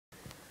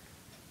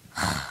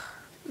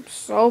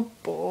So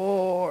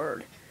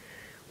bored.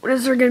 When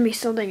is there gonna be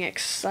something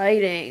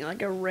exciting,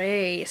 like a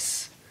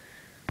race?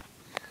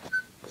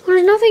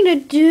 There's nothing to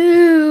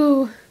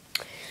do.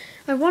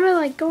 I want to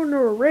like go into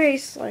a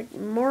race like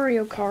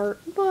Mario Kart,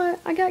 but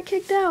I got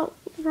kicked out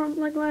from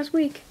like last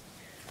week.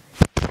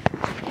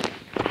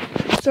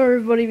 Sorry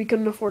everybody, we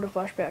couldn't afford a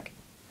flashback.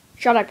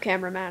 Shut up,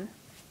 cameraman.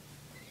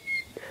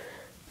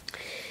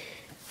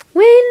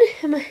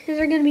 Is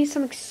there going to be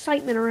some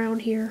excitement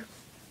around here?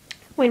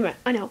 Wait a minute,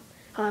 I know.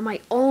 I'll have my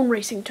own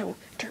racing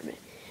tournament.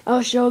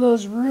 I'll show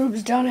those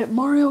rubes down at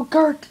Mario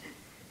Kart.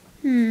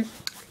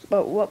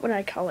 But what would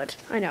I call it?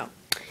 I know.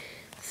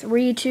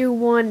 3, 2,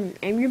 1,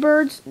 Angry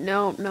Birds?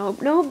 No,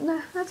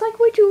 that's like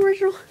way too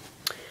original.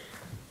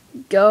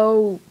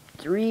 Go,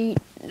 3,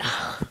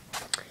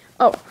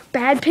 oh,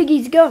 Bad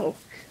Piggies Go.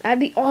 That'd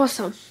be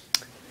awesome.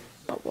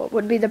 But what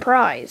would be the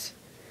prize?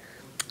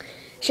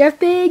 Chef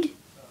Pig?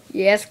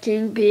 Yes,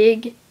 King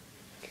Pig.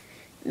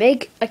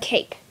 Make a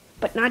cake,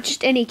 but not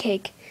just any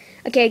cake.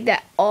 A cake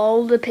that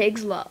all the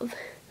pigs love.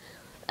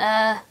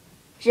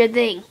 Sure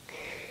thing.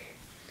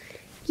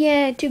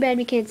 Yeah, too bad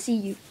we can't see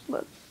you.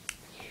 But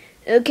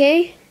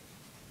okay,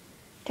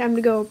 time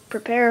to go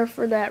prepare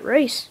for that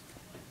race.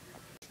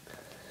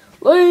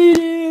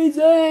 Ladies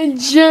and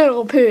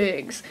gentle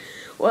pigs,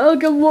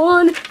 welcome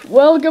one,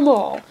 welcome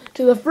all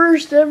to the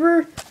first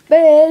ever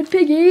Bad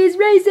Piggies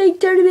Racing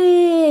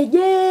Tournament!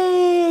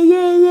 Yay!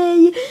 Yay!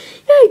 Yay!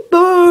 Yay!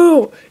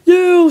 Boo!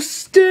 You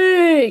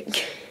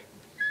stink!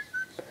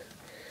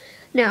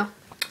 Now,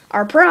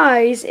 our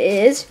prize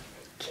is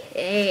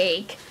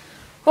cake.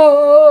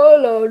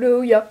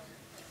 Hallelujah!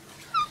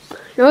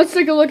 Now let's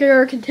take a look at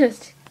our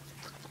contestants.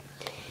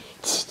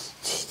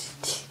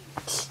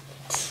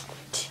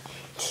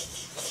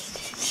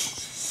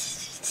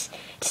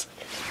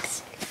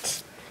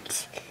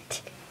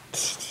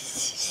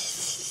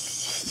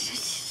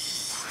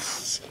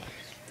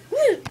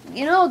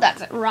 You know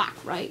that's a rock,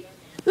 right?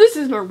 This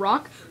isn't a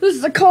rock. This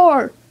is a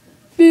car.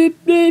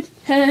 Beep, beep.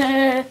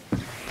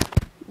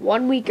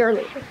 1 week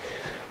earlier.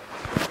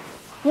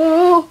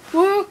 Whoa,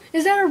 whoa.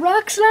 Is that a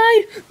rock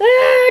slide?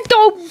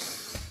 Don't.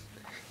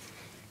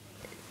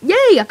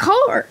 Yay, a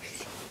car.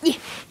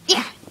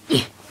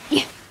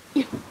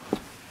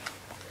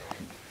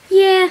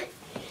 Yeah,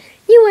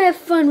 you have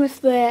fun with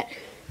that.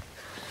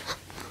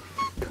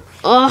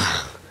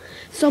 Ugh,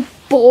 so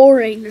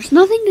boring. There's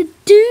nothing to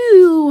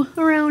do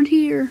around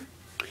here.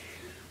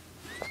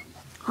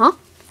 Huh?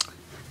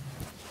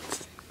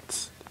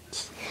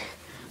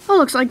 Oh,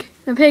 looks like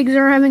the pigs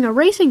are having a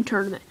racing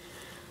tournament.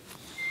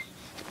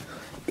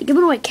 They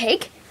giving away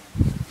cake?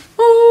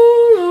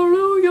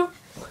 Hallelujah.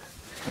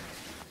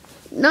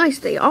 Nice,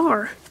 they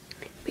are.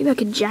 Maybe I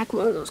could jack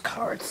one of those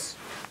cards.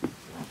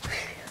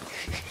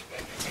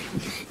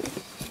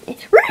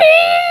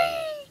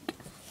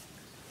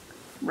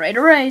 Ready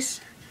to race.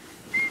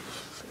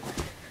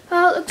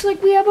 Looks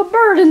like we have a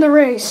bird in the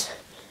race.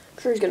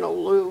 I'm sure he's gonna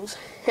lose.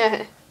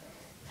 That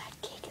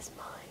cake is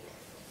mine.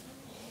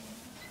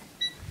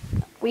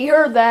 We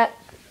heard that.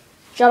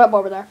 Shut up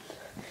over there.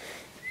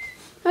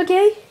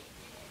 Okay.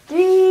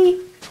 3,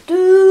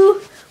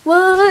 2,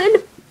 1,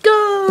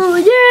 go!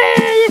 Yeah!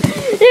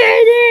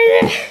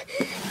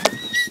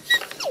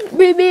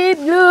 Beep, beep,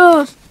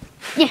 no!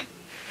 Yeah.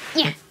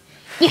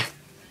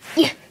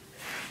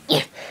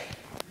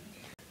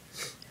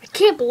 I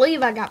can't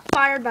believe I got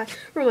fired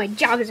from my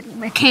job as a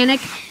mechanic.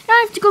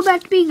 I have to go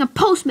back to being a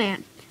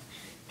postman.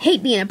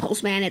 Hate being a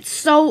postman. It's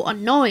so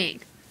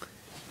annoying.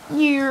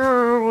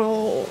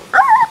 What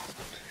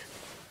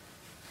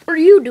are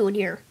you doing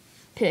here,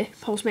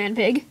 Postman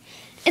Pig?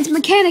 It's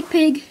Mechanic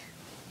Pig.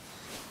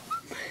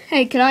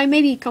 Hey, could I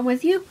maybe come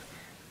with you?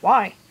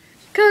 Why?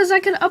 Because I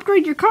could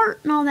upgrade your cart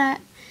and all that.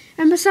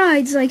 And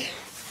besides, like,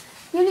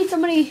 you need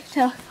somebody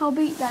to help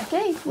eat that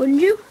cake,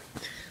 wouldn't you?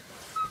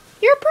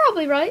 You're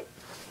probably right.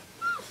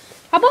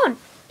 Hop on.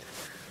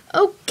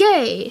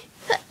 Okay.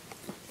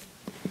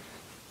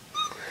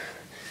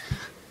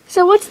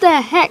 So what's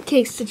the hat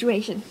cake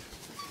situation?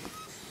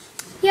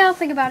 Yeah, I'll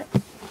think about it.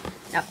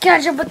 Now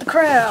catch up with the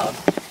crowd.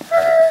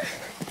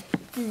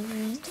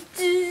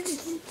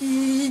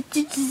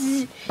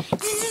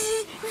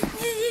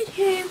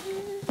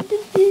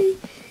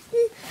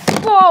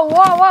 Whoa,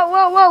 whoa, whoa,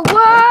 whoa, whoa,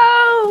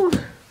 whoa!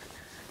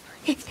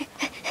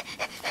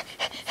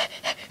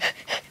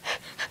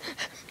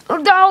 Oh,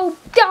 no,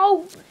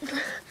 no!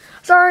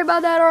 Sorry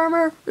about that,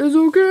 armor. It's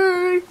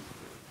okay.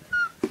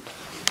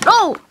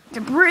 Oh,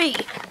 debris.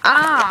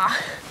 Ah.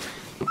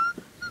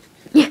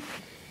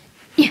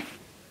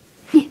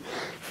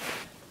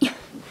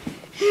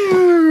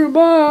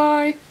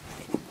 Bye.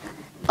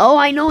 Oh,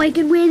 I know I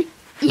can win.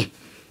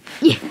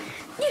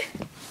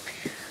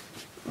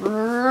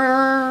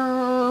 Wow.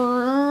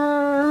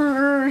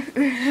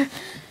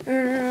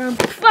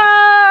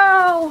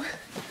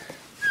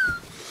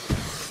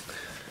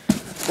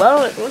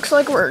 Well, it looks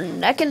like we're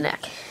neck and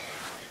neck.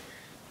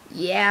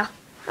 Yeah,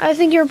 I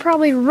think you're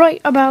probably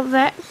right about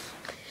that.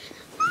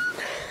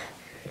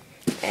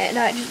 And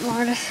I just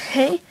wanted to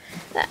say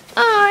that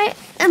I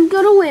am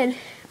gonna win.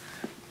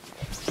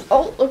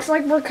 Oh, looks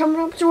like we're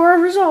coming up to our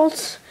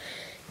results.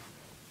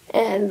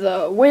 And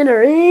the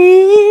winner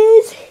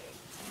is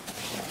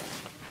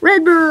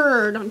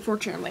Redbird,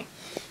 unfortunately.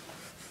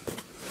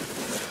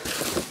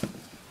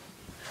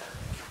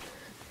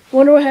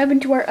 Wonder what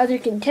happened to our other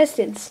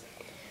contestants.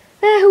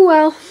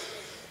 Well,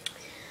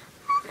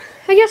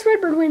 I guess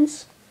Redbird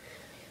wins.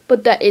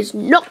 But that is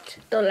not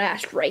the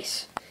last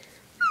race.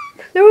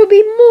 There will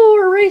be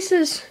more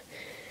races.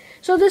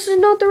 So this is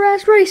not the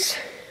last race.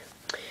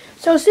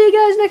 So see you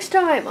guys next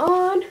time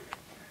on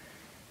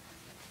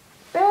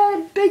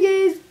Bad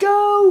Piggies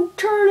Go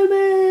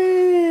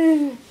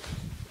Tournament.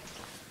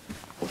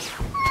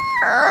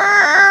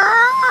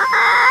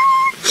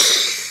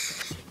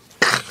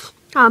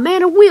 Aw,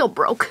 man, a wheel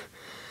broke.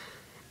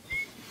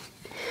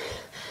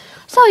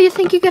 So you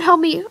think you could help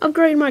me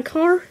upgrade my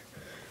car?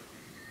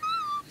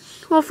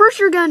 Well, first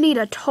you're gonna need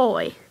a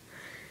toy.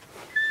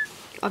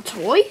 A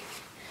toy?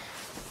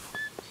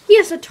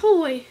 Yes, a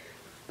toy.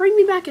 Bring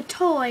me back a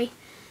toy,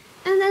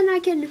 and then I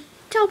can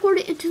teleport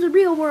it into the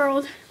real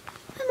world.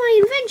 And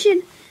my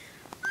invention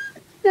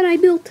that I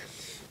built.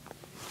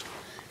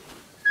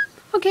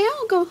 Okay,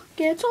 I'll go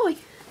get a toy.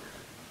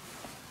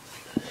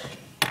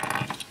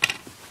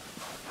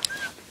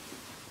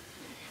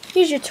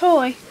 Here's your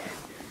toy.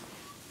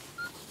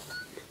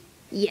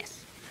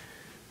 Yes.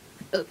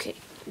 Okay,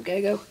 I'm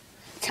gonna go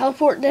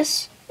teleport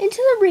this into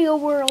the real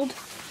world.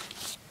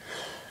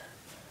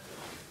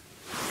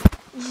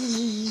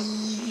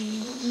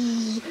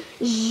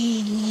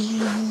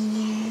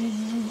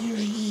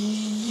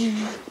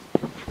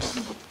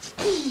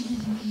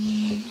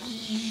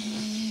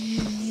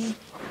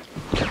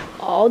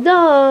 All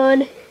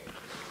done.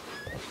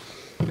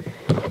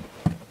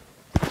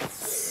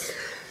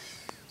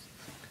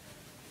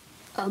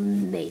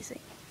 Amazing.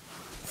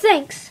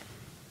 Thanks,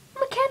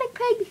 Mechanic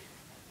Pig.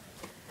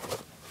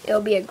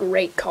 It'll be a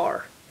great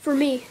car for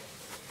me.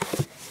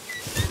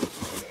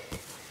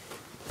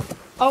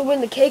 I'll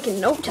win the cake in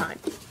no time.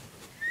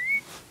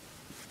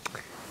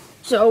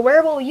 So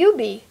where will you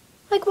be?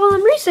 Like while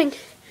I'm racing?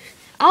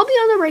 I'll be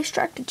on the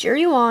racetrack to cheer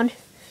you on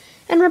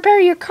and repair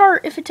your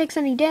cart if it takes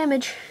any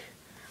damage.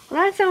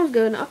 Well, that sounds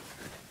good enough.